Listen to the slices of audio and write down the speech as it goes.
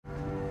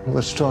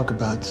Let's talk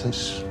about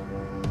this.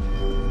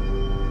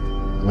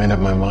 I made up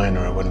my mind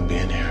or I wouldn't be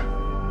in here.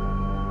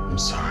 I'm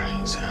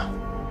sorry,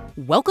 Sam.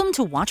 Welcome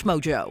to Watch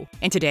Mojo,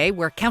 and today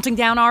we're counting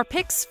down our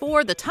picks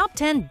for the top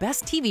 10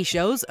 best TV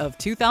shows of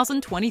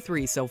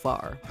 2023 so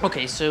far.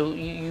 Okay, so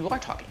you are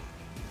talking.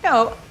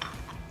 No,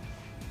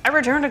 I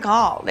returned a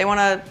call. They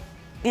want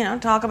to,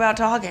 talk about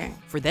talking.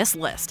 For this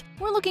list,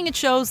 we're looking at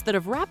shows that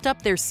have wrapped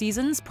up their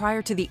seasons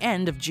prior to the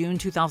end of June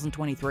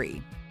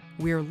 2023.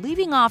 We're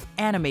leaving off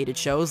animated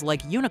shows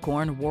like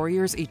Unicorn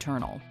Warriors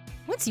Eternal.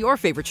 What's your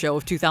favorite show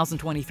of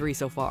 2023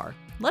 so far?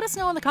 Let us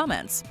know in the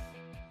comments.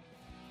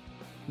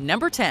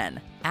 Number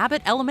 10.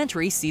 Abbott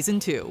Elementary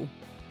Season 2.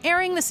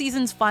 Airing the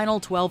season's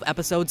final 12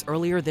 episodes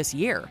earlier this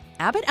year,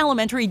 Abbott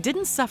Elementary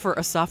didn't suffer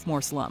a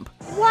sophomore slump.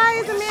 Why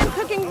is a man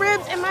cooking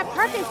ribs in my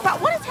parking spot?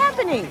 What is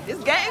happening?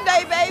 It's game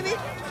day, baby.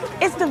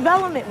 It's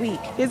development week.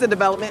 Here's a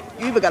development.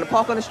 You either got to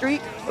park on the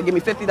street or give me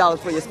 $50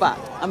 for your spot.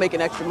 I'm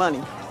making extra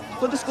money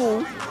for the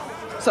school.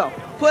 So,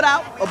 put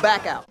out or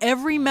back out.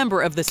 Every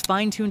member of this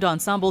fine-tuned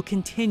ensemble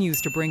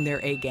continues to bring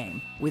their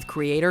A-game, with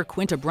creator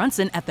Quinta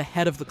Brunson at the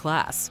head of the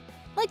class.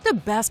 Like the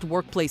best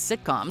workplace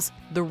sitcoms,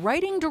 the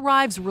writing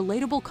derives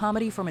relatable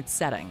comedy from its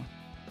setting.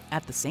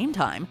 At the same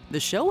time, the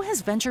show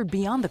has ventured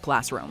beyond the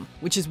classroom,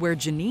 which is where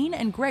Janine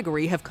and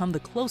Gregory have come the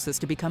closest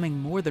to becoming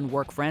more than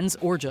work friends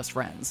or just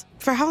friends.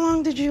 For how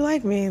long did you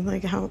like me?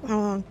 Like, how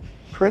long?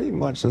 Pretty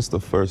much since the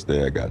first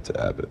day I got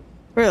to Abbott.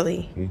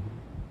 Really?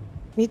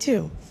 Me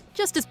too.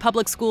 Just as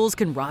public schools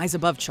can rise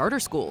above charter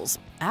schools,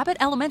 Abbott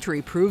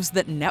Elementary proves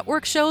that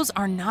network shows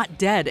are not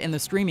dead in the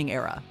streaming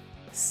era.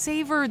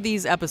 Savor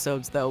these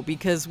episodes, though,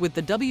 because with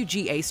the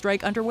WGA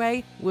strike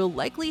underway, we'll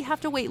likely have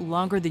to wait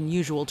longer than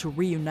usual to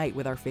reunite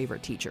with our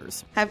favorite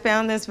teachers. I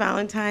found this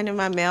Valentine in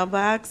my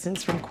mailbox, and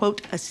it's from,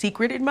 quote, a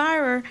secret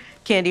admirer,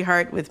 candy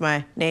heart with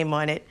my name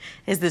on it.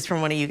 Is this from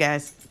one of you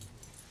guys?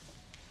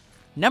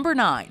 Number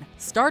 9.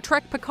 Star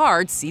Trek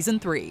Picard Season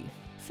 3.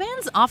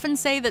 Fans often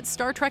say that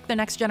Star Trek The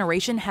Next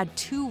Generation had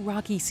 2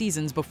 rocky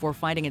seasons before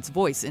finding its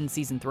voice in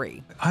Season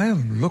 3. I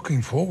am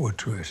looking forward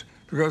to it,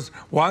 because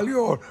while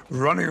you're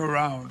running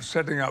around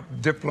setting up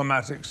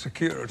diplomatic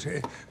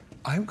security,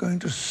 I'm going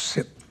to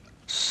sip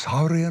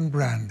Saurian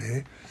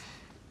brandy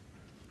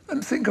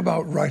and think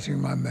about writing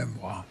my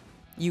memoir.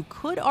 You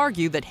could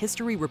argue that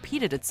history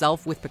repeated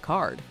itself with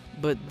Picard,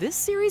 but this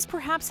series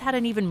perhaps had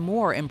an even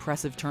more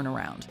impressive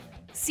turnaround.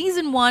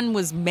 Season 1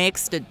 was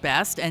mixed at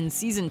best, and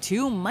Season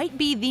 2 might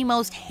be the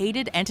most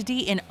hated entity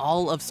in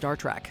all of Star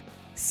Trek.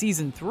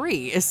 Season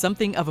 3 is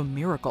something of a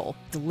miracle,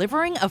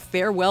 delivering a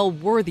farewell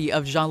worthy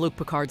of Jean-Luc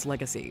Picard's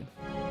legacy.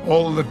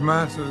 All that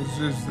matters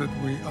is that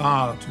we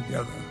are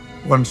together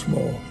once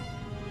more,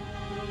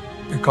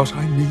 because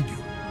I need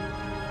you,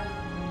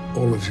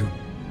 all of you.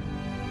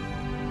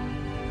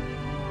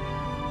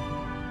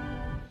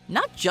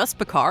 Not just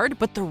Picard,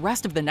 but the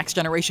rest of the Next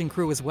Generation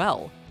crew as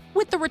well.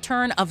 With the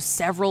return of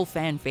several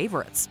fan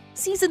favorites,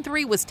 Season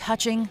 3 was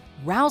touching,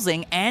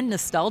 rousing, and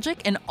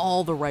nostalgic in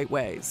all the right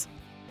ways.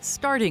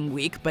 Starting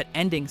weak but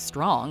ending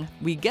strong,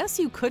 we guess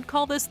you could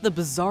call this the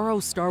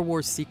bizarro Star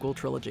Wars sequel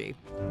trilogy.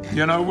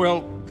 You know,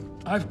 Will,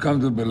 I've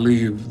come to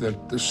believe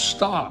that the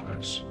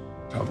stars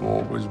have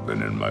always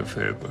been in my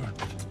favor.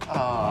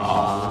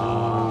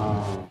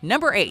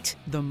 Number 8.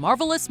 The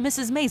Marvelous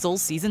Mrs. Maisel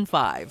Season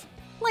 5.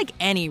 Like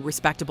any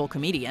respectable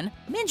comedian,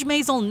 Midge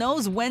Maisel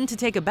knows when to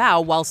take a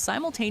bow while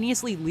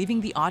simultaneously leaving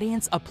the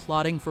audience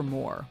applauding for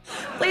more.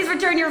 Please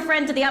return your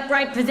friend to the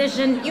upright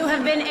position. You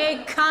have been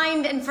a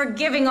kind and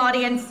forgiving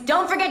audience.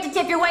 Don't forget to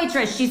tip your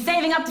waitress. She's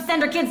saving up to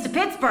send her kids to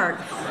Pittsburgh.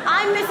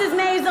 I'm Mrs.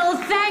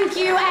 Maisel. Thank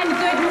you and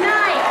good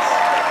night.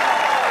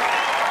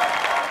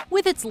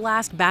 With its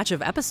last batch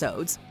of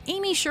episodes,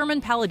 Amy Sherman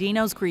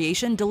Palladino's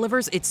creation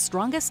delivers its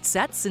strongest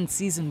set since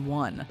Season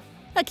 1.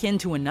 Akin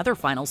to another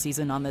final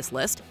season on this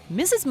list,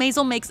 Mrs.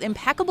 Maisel makes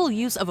impeccable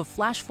use of a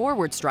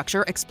flash-forward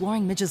structure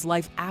exploring Midge's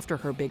life after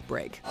her big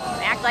break.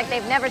 Act like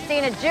they've never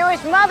seen a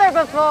Jewish mother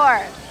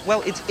before.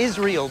 Well, it's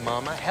Israel,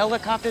 Mama.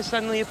 Helicopters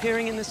suddenly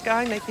appearing in the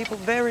sky make people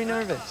very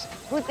nervous.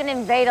 Who's gonna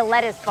invade a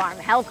lettuce farm?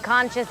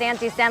 Health-conscious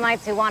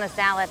anti-Semites who want a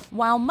salad.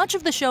 While much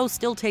of the show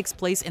still takes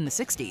place in the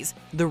 60s,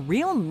 the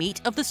real meat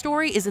of the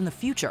story is in the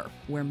future,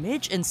 where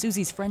Midge and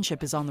Susie's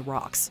friendship is on the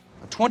rocks.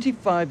 A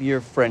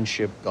 25-year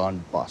friendship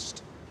gone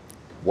bust.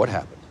 What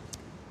happened?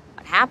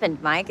 What happened,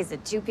 Mike, is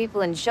that 2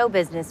 people in show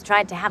business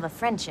tried to have a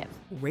friendship.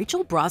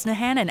 Rachel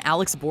Brosnahan and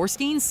Alex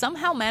Borstein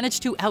somehow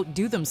managed to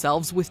outdo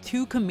themselves with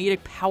 2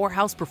 comedic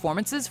powerhouse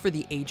performances for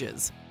the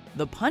ages.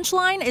 The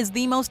punchline is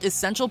the most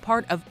essential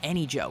part of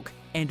any joke,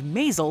 and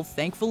Maisel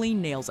thankfully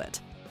nails it.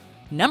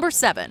 Number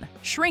 7.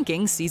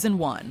 Shrinking Season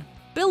 1.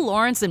 Bill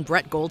Lawrence and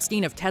Brett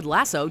Goldstein of Ted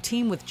Lasso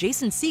team with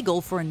Jason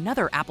Segel for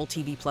another Apple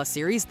TV Plus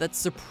series that's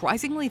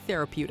surprisingly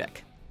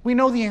therapeutic. We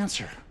know the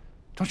answer.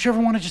 Don't you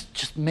ever want to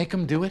just make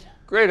them do it?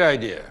 Great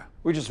idea.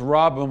 We just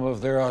rob them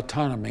of their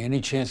autonomy, any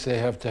chance they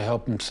have to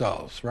help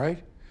themselves,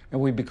 right? And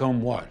we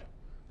become what?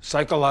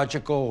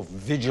 Psychological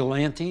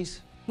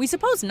vigilantes? We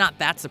suppose not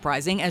that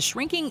surprising, as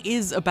Shrinking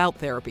is about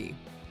therapy.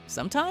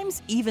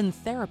 Sometimes even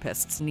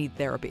therapists need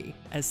therapy,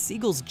 as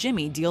Siegel's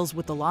Jimmy deals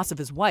with the loss of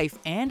his wife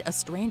and a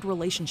strained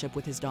relationship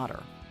with his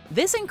daughter.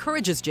 This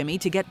encourages Jimmy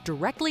to get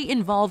directly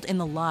involved in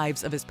the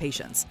lives of his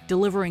patients,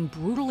 delivering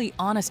brutally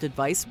honest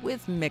advice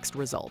with mixed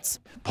results.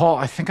 Paul,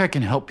 I think I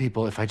can help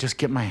people if I just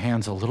get my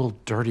hands a little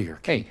dirtier.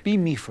 Hey, be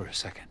me for a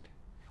second.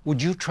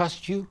 Would you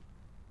trust you?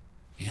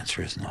 The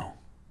answer is no.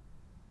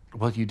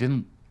 Well, you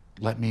didn't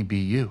let me be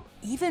you.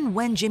 Even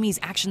when Jimmy's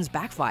actions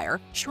backfire,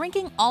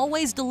 Shrinking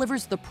always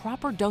delivers the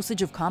proper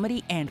dosage of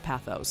comedy and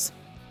pathos.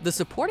 The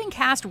supporting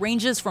cast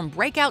ranges from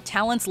breakout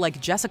talents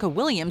like Jessica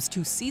Williams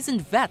to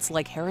seasoned vets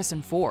like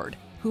Harrison Ford,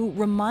 who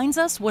reminds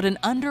us what an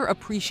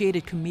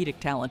underappreciated comedic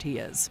talent he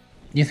is.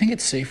 You think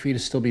it's safe for you to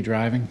still be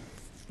driving?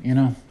 You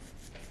know,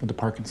 with the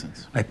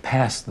Parkinson's? I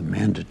passed the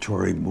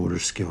mandatory motor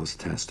skills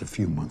test a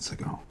few months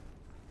ago.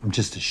 I'm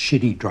just a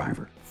shitty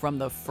driver. From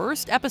the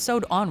first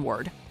episode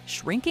onward,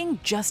 Shrinking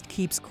just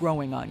keeps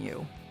growing on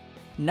you.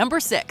 Number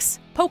 6,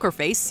 Poker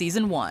Face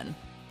Season 1.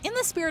 In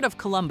the spirit of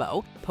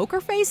Columbo,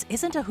 Poker Face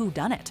isn't a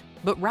whodunit,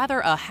 but rather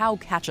a how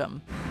catch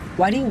 'em.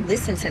 Why do you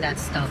listen to that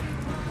stuff?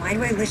 Why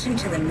do I listen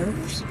to the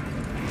news?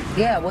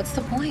 Yeah, what's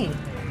the point?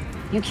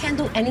 You can't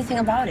do anything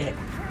about it.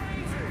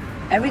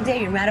 Every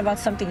day you're mad about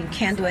something you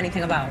can't do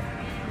anything about.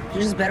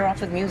 You're just better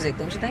off with music,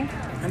 don't you think?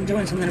 I'm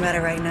doing something about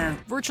it right now.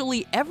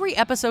 Virtually every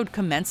episode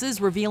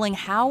commences revealing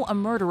how a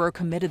murderer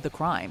committed the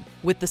crime,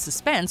 with the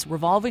suspense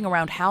revolving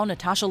around how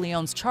Natasha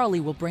Lyonne's Charlie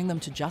will bring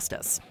them to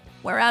justice.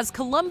 Whereas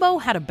Columbo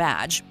had a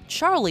badge,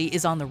 Charlie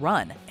is on the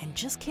run and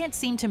just can't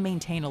seem to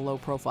maintain a low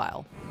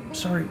profile.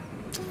 Sorry,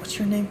 what's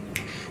your name?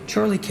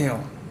 Charlie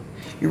Cale.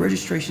 Your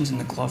registration's in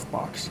the glove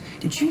box.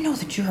 Did you know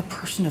that you're a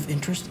person of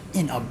interest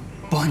in a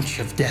bunch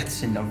of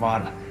deaths in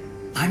Nevada?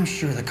 I'm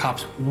sure the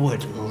cops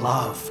would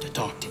love to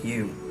talk to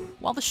you.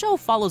 While the show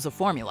follows a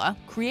formula,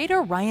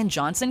 creator Ryan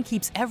Johnson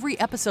keeps every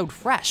episode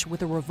fresh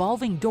with a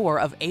revolving door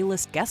of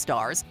A-list guest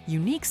stars,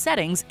 unique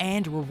settings,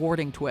 and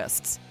rewarding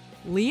twists.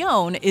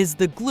 Leone is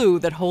the glue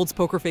that holds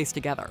Poker Face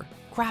together,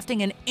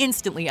 crafting an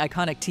instantly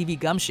iconic TV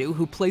gumshoe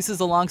who places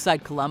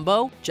alongside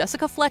Columbo,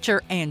 Jessica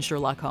Fletcher, and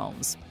Sherlock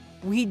Holmes.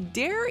 We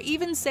dare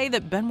even say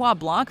that Benoit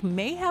Blanc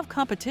may have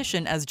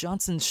competition as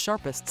Johnson's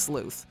sharpest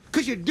sleuth.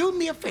 Could you do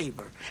me a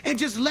favor and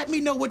just let me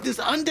know what this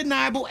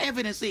undeniable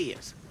evidence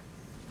is?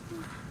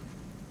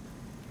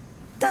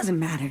 Doesn't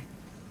matter.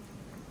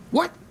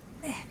 What?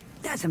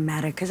 Doesn't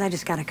matter, because I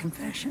just got a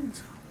confession.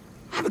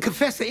 I haven't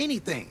confessed to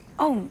anything.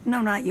 Oh,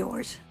 no, not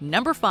yours.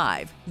 Number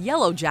 5,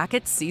 Yellow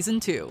Jackets Season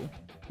 2.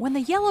 When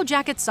the Yellow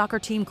Jackets soccer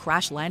team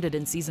crash-landed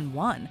in Season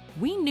 1,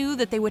 we knew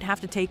that they would have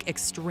to take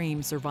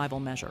extreme survival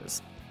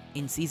measures.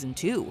 In Season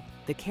 2,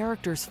 the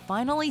characters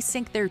finally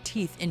sink their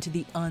teeth into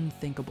the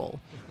unthinkable.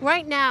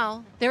 Right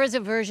now, there is a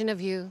version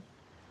of you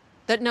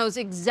that knows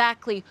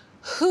exactly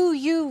who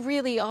you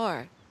really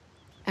are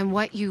and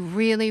what you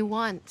really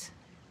want.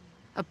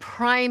 A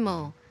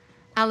primal,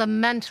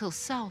 elemental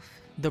self.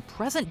 The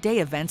present-day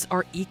events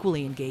are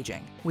equally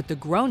engaging, with the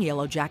grown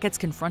Yellow Jackets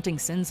confronting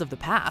sins of the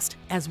past,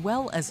 as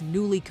well as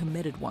newly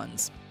committed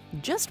ones.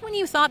 Just when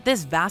you thought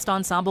this vast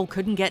ensemble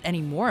couldn't get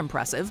any more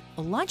impressive,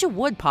 Elijah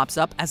Wood pops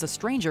up as a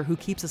stranger who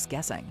keeps us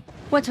guessing.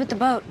 What's with the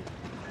boat?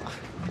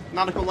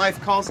 Nautical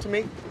life calls to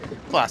me.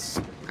 Plus,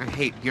 I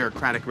hate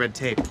bureaucratic red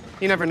tape.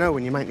 You never know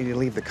when you might need to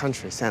leave the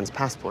country sans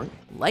passport.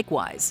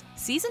 Likewise,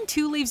 Season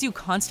 2 leaves you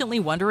constantly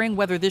wondering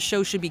whether this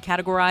show should be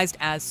categorized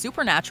as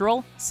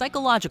supernatural,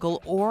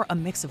 psychological, or a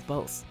mix of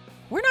both.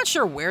 We're not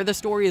sure where the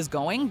story is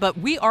going, but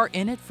we are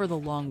in it for the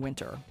long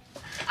winter.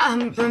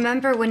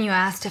 Remember when you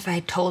asked if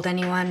I told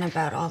anyone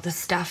about all the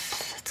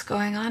stuff that's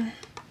going on?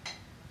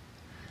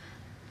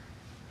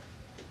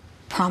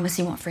 Promise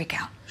you won't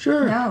freak out.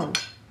 Sure. No.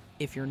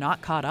 If you're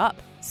not caught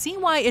up, see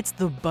why it's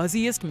the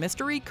buzziest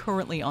mystery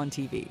currently on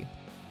TV.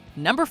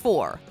 Number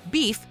 4,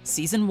 Beef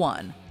Season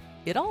 1.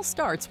 It all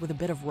starts with a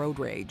bit of road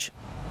rage.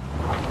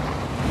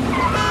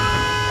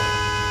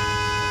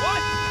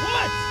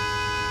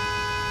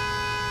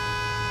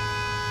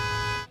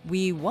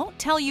 We won't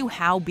tell you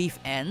how Beef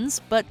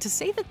ends, but to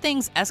say that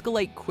things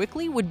escalate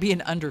quickly would be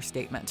an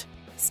understatement.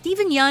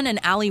 Stephen Yeun and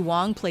Ali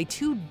Wong play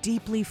two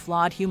deeply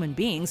flawed human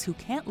beings who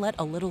can't let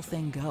a little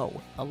thing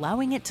go,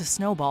 allowing it to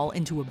snowball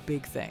into a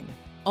big thing.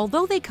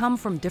 Although they come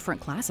from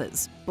different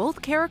classes,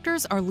 both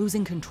characters are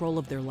losing control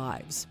of their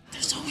lives.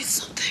 There's always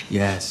something.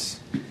 Yes,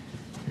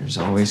 there's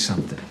always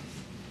something.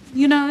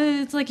 You know,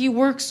 it's like you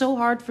work so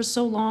hard for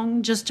so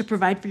long just to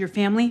provide for your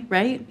family,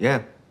 right?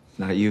 Yeah,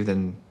 not you,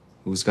 then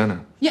who's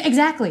gonna? Yeah,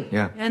 exactly.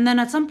 Yeah. And then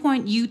at some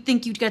point, you'd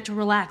think you'd get to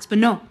relax, but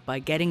no. By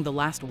getting the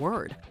last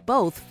word,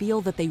 both feel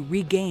that they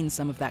regain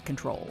some of that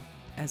control.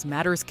 As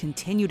matters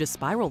continue to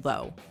spiral,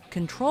 though,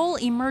 control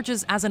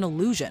emerges as an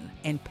illusion,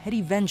 and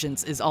petty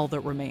vengeance is all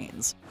that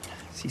remains.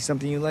 See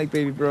something you like,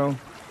 baby bro?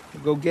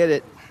 Go get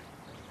it.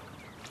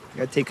 You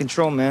gotta take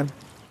control, man.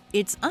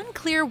 It's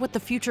unclear what the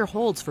future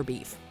holds for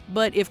Beef,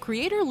 but if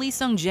creator Lee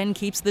Sung-jin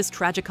keeps this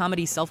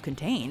tragicomedy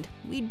self-contained,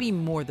 we'd be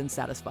more than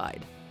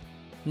satisfied.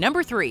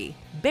 Number 3,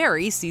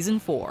 Barry Season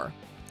 4.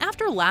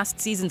 After last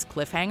season's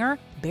cliffhanger,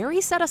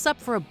 Barry set us up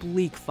for a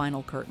bleak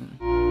final curtain.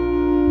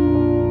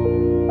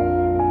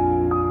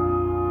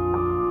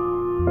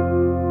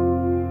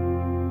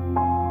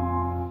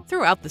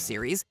 Throughout the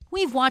series,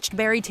 we've watched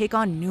Barry take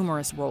on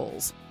numerous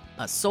roles: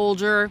 a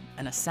soldier,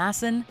 an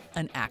assassin,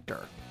 an actor.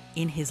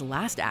 In his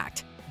last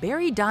act,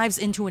 Barry dives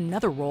into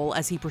another role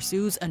as he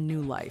pursues a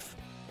new life.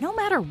 No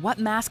matter what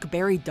mask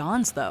Barry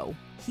dons, though,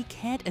 he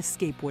can't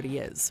escape what he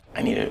is.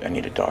 I need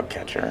a dog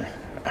catcher.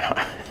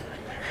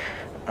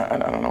 I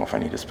don't know if I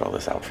need to spell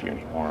this out for you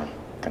anymore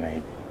than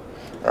I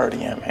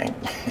already am, Hank.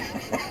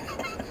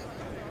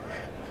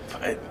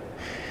 But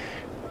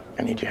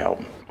I need your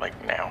help,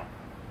 like now.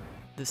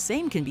 The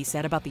same can be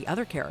said about the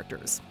other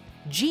characters.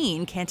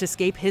 Gene can't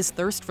escape his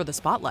thirst for the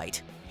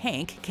spotlight.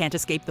 Hank can't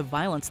escape the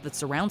violence that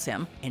surrounds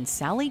him, and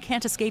Sally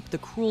can't escape the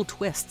cruel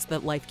twists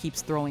that life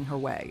keeps throwing her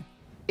way.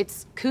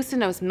 It's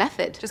Kusano's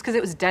method. Just because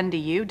it was done to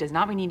you does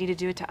not mean you need to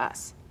do it to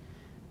us.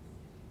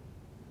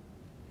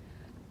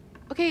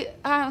 Okay,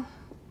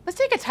 let's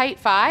take a tight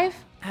 5.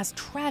 As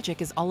tragic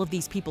as all of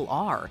these people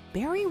are,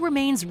 Barry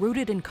remains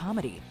rooted in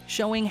comedy,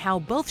 showing how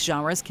both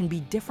genres can be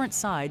different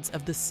sides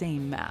of the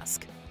same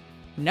mask.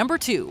 Number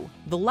 2,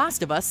 The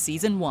Last of Us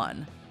Season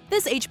 1.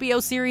 This HBO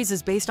series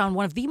is based on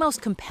one of the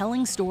most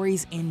compelling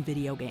stories in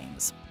video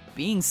games.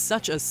 Being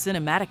such a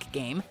cinematic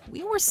game,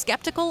 we were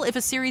skeptical if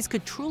a series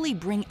could truly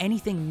bring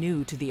anything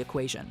new to the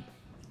equation.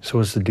 So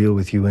what's the deal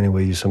with you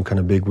anyway? You some kind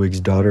of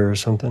bigwig's daughter or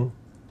something?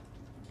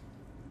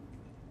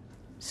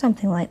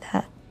 Something like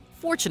that.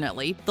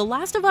 Fortunately, The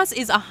Last of Us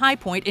is a high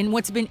point in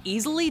what's been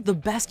easily the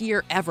best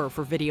year ever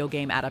for video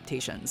game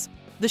adaptations.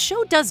 The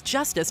show does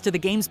justice to the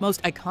game's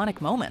most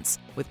iconic moments,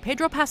 with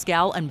Pedro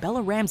Pascal and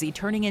Bella Ramsey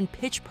turning in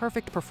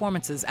pitch-perfect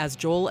performances as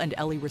Joel and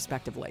Ellie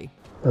respectively.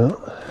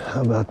 Well,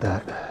 how about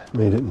that?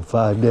 Made it in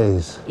 5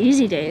 days.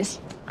 Easy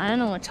days. I don't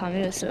know what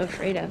Tommy was so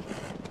afraid of.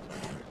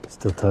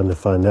 Still time to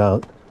find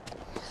out.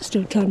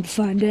 Still time to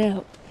find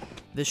out.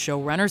 The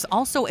showrunners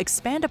also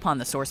expand upon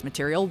the source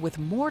material with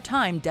more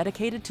time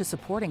dedicated to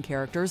supporting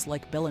characters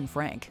like Bill and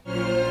Frank.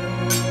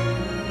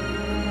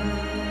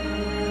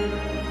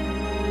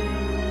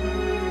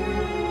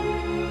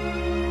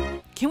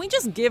 Can we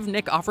just give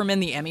Nick Offerman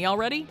the Emmy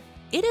already?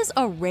 It is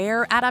a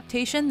rare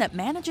adaptation that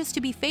manages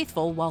to be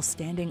faithful while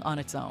standing on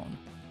its own.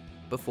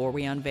 Before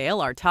we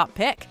unveil our top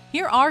pick,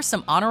 here are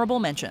some honorable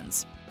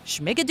mentions.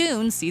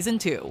 Schmigadoon Season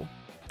 2.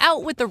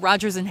 Out with the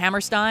Rodgers and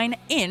Hammerstein,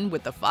 in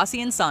with the Fosse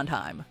and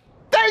Sondheim.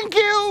 Thank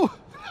you!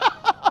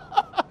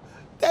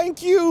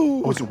 Thank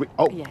you!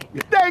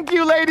 Thank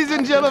you, ladies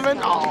and gentlemen!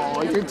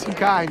 Oh, you're too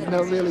kind.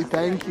 No, really,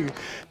 thank you.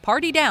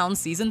 Party Down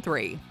Season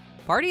 3.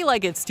 Party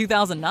like it's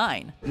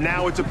 2009.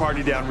 Now it's a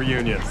Party Down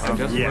reunion.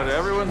 That's what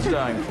everyone's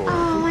dying for.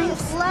 Oh, I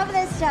just love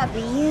this stuff.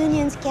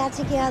 Reunions,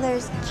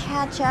 get-togethers,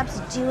 catch-ups,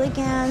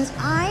 do-agains.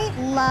 I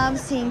love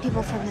seeing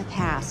people from the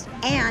past.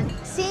 And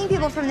seeing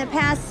people from the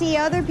past see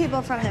other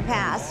people from the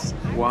past.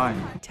 Why?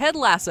 Ted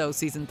Lasso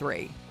Season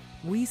 3.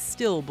 We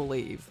still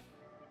believe.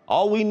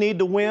 All we need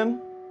to win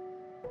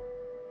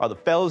are the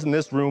fellas in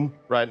this room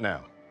right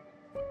now.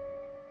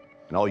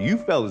 And all you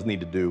fellas need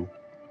to do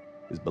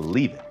is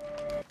believe it.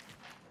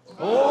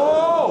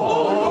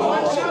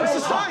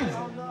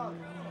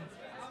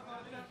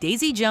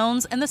 Daisy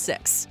Jones and the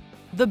Six.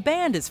 The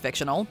band is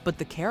fictional, but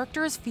the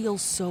characters feel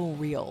so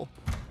real.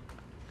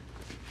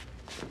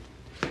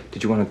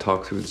 Did you want to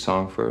talk through the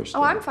song first?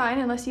 Oh, I'm fine,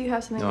 unless you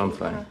have something. No, I'm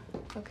fine.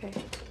 Okay.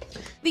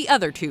 The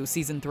Other Two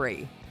Season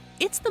 3.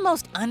 It's the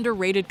most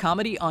underrated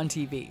comedy on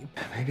TV.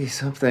 Maybe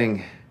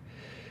something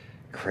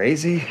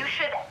crazy? You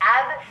should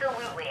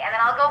absolutely, and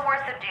then I'll go more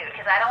subdued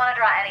because I don't want to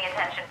draw any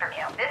attention from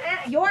you.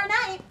 This is your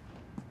night.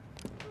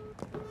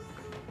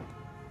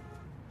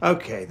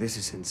 Okay, this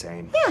is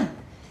insane. Yeah,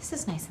 this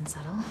is nice and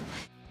subtle.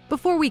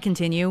 Before we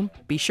continue,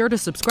 be sure to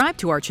subscribe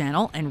to our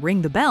channel and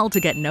ring the bell to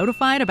get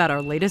notified about our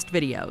latest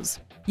videos.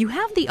 You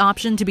have the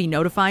option to be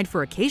notified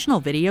for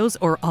occasional videos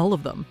or all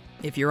of them.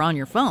 If you're on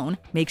your phone,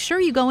 make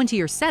sure you go into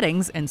your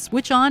settings and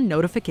switch on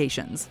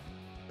notifications.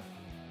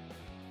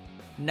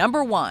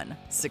 Number 1,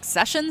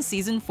 Succession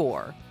Season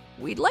 4.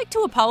 We'd like to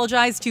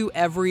apologize to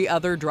every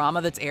other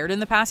drama that's aired in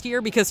the past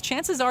year because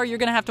chances are you're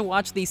gonna have to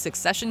watch the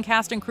Succession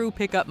cast and crew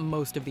pick up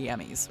most of the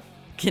Emmys.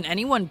 Can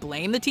anyone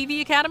blame the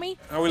TV Academy?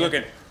 How are we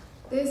looking?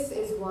 This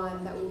is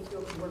one that we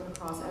feel can work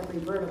across every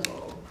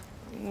vertical.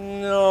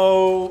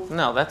 No,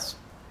 that's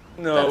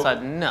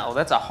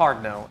a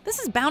hard no. This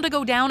is bound to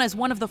go down as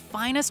one of the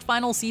finest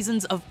final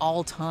seasons of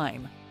all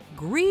time.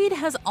 Greed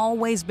has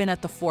always been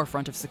at the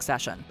forefront of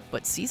Succession,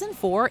 but Season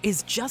 4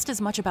 is just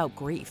as much about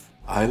grief.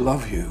 I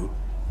love you,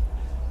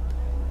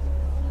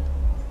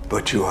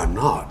 but you are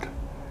not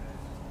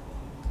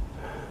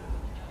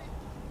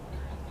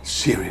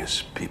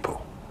serious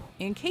people.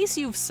 In case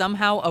you've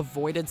somehow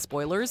avoided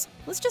spoilers,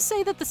 let's just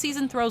say that the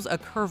season throws a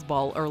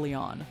curveball early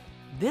on.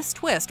 This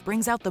twist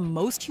brings out the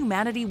most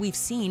humanity we've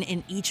seen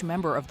in each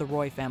member of the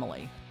Roy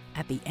family.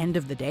 At the end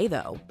of the day,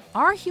 though,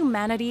 are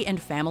humanity and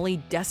family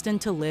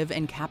destined to live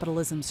in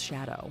capitalism's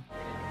shadow?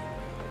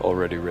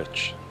 Already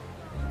rich.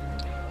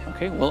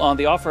 Okay, well, on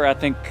the offer, I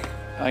think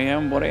I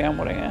am what I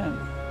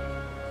am.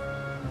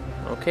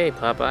 Okay,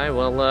 Popeye,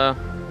 well,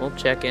 we'll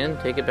check in,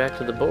 take it back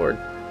to the board,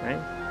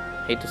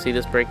 right? Hate to see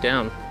this break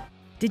down.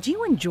 Did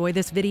you enjoy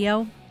this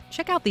video?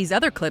 Check out these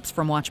other clips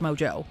from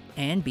WatchMojo,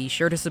 and be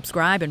sure to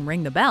subscribe and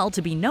ring the bell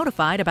to be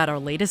notified about our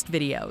latest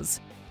videos.